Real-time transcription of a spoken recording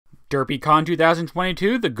DerpyCon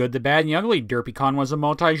 2022, The Good, the Bad, and the Ugly. DerpyCon was a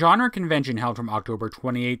multi-genre convention held from October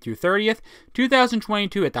 28th through 30th,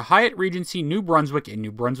 2022 at the Hyatt Regency New Brunswick in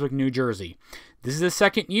New Brunswick, New Jersey. This is the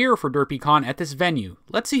second year for DerpyCon at this venue.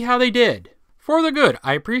 Let's see how they did. For the good,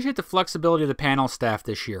 I appreciate the flexibility of the panel staff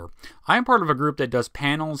this year. I am part of a group that does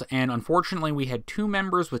panels, and unfortunately we had two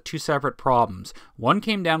members with two separate problems. One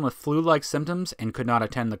came down with flu-like symptoms and could not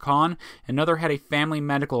attend the con. Another had a family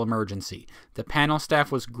medical emergency. The panel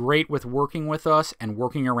staff was great with working with us and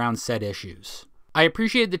working around said issues. I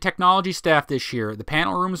appreciated the technology staff this year. The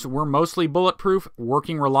panel rooms were mostly bulletproof,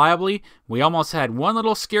 working reliably. We almost had one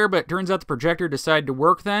little scare, but it turns out the projector decided to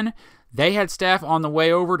work then. They had staff on the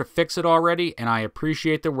way over to fix it already, and I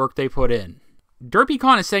appreciate the work they put in.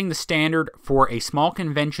 DerpyCon is setting the standard for a small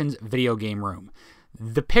convention's video game room.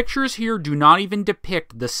 The pictures here do not even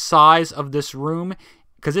depict the size of this room,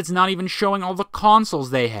 because it's not even showing all the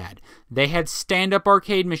consoles they had. They had stand-up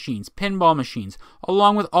arcade machines, pinball machines,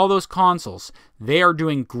 along with all those consoles. They are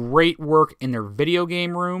doing great work in their video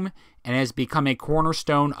game room, and has become a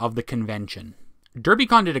cornerstone of the convention.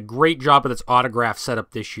 DerpyCon did a great job with its autograph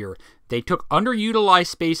setup this year. They took underutilized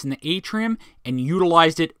space in the atrium and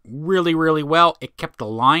utilized it really, really well. It kept the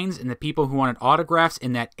lines and the people who wanted autographs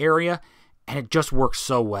in that area, and it just worked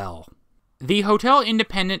so well. The hotel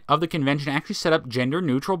independent of the convention actually set up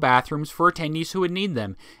gender-neutral bathrooms for attendees who would need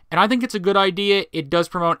them, and I think it's a good idea. It does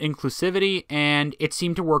promote inclusivity, and it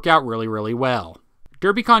seemed to work out really, really well.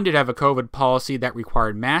 DerpyCon did have a COVID policy that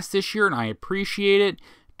required masks this year, and I appreciate it.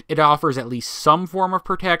 It offers at least some form of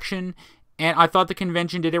protection, and I thought the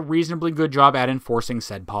convention did a reasonably good job at enforcing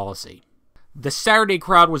said policy. The Saturday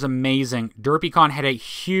crowd was amazing. DerpyCon had a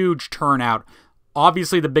huge turnout,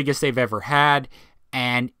 obviously the biggest they've ever had,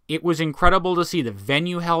 and it was incredible to see the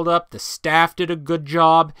venue held up. The staff did a good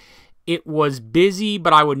job. It was busy,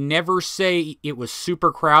 but I would never say it was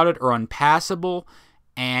super crowded or unpassable,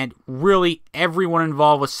 and really everyone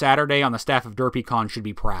involved with Saturday on the staff of DerpyCon should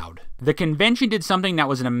be proud. The convention did something that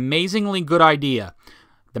was an amazingly good idea.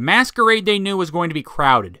 The masquerade they knew was going to be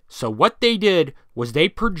crowded, so what they did was they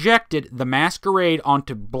projected the masquerade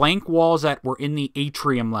onto blank walls that were in the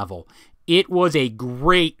atrium level. It was a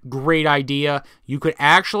great, great idea. You could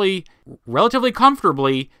actually, relatively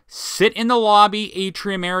comfortably, sit in the lobby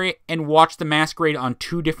atrium area and watch the masquerade on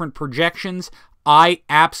two different projections. I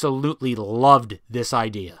absolutely loved this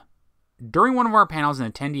idea. During one of our panels, an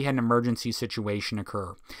attendee had an emergency situation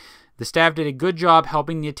occur. The staff did a good job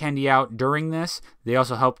helping the attendee out during this. They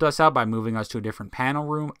also helped us out by moving us to a different panel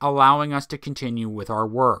room, allowing us to continue with our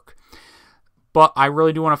work. But I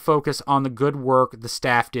really do want to focus on the good work the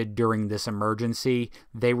staff did during this emergency.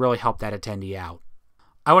 They really helped that attendee out.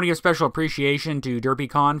 I want to give special appreciation to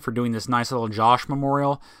DerpyCon for doing this nice little Josh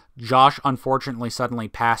memorial. Josh unfortunately suddenly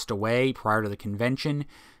passed away prior to the convention.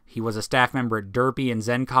 He was a staff member at Derpy and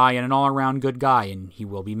Zenkai and an all-around good guy, and he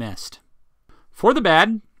will be missed. For the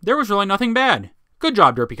bad, there was really nothing bad. Good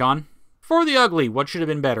job, DerpyCon. For the ugly, what should have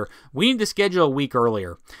been better? We need to schedule a week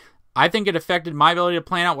earlier. I think it affected my ability to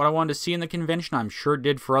plan out what I wanted to see in the convention. I'm sure it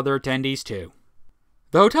did for other attendees too.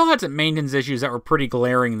 The hotel had some maintenance issues that were pretty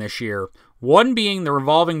glaring this year. One being the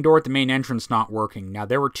revolving door at the main entrance not working. Now,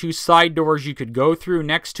 there were two side doors you could go through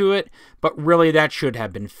next to it, but really that should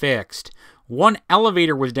have been fixed. One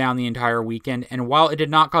elevator was down the entire weekend, and while it did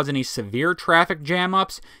not cause any severe traffic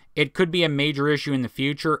jam-ups, it could be a major issue in the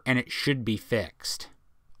future, and it should be fixed.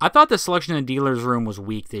 I thought the selection in the dealer's room was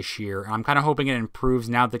weak this year. I'm kind of hoping it improves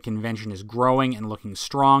now that the convention is growing and looking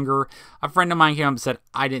stronger. A friend of mine came up and said,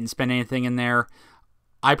 I didn't spend anything in there.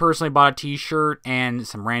 I personally bought a t-shirt and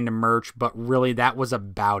some random merch, but really that was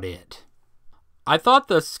about it. I thought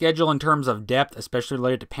the schedule in terms of depth, especially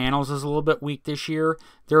related to panels, was a little bit weak this year.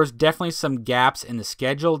 There was definitely some gaps in the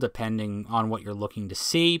schedule depending on what you're looking to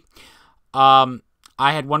see.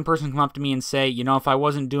 I had one person come up to me and say, you know, if I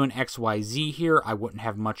wasn't doing XYZ here, I wouldn't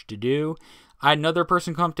have much to do. I had another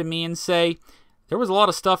person come up to me and say, there was a lot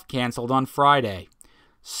of stuff canceled on Friday.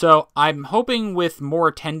 So I'm hoping with more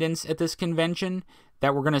attendance at this convention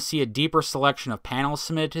that we're going to see a deeper selection of panels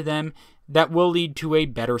submitted to them that will lead to a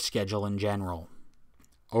better schedule in general.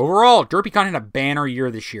 Overall, DerpyCon had a banner year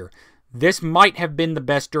this year. This might have been the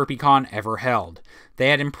best DerpyCon ever held. They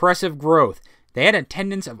had impressive growth. They had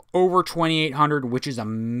attendance of over 2,800, which is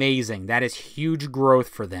amazing. That is huge growth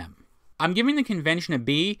for them. I'm giving the convention a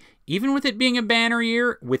B. Even with it being a banner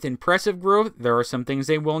year, with impressive growth, there are some things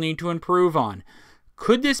they will need to improve on.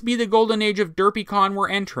 Could this be the golden age of DerpyCon we're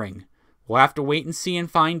entering? We'll have to wait and see and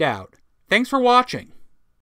find out. Thanks for watching.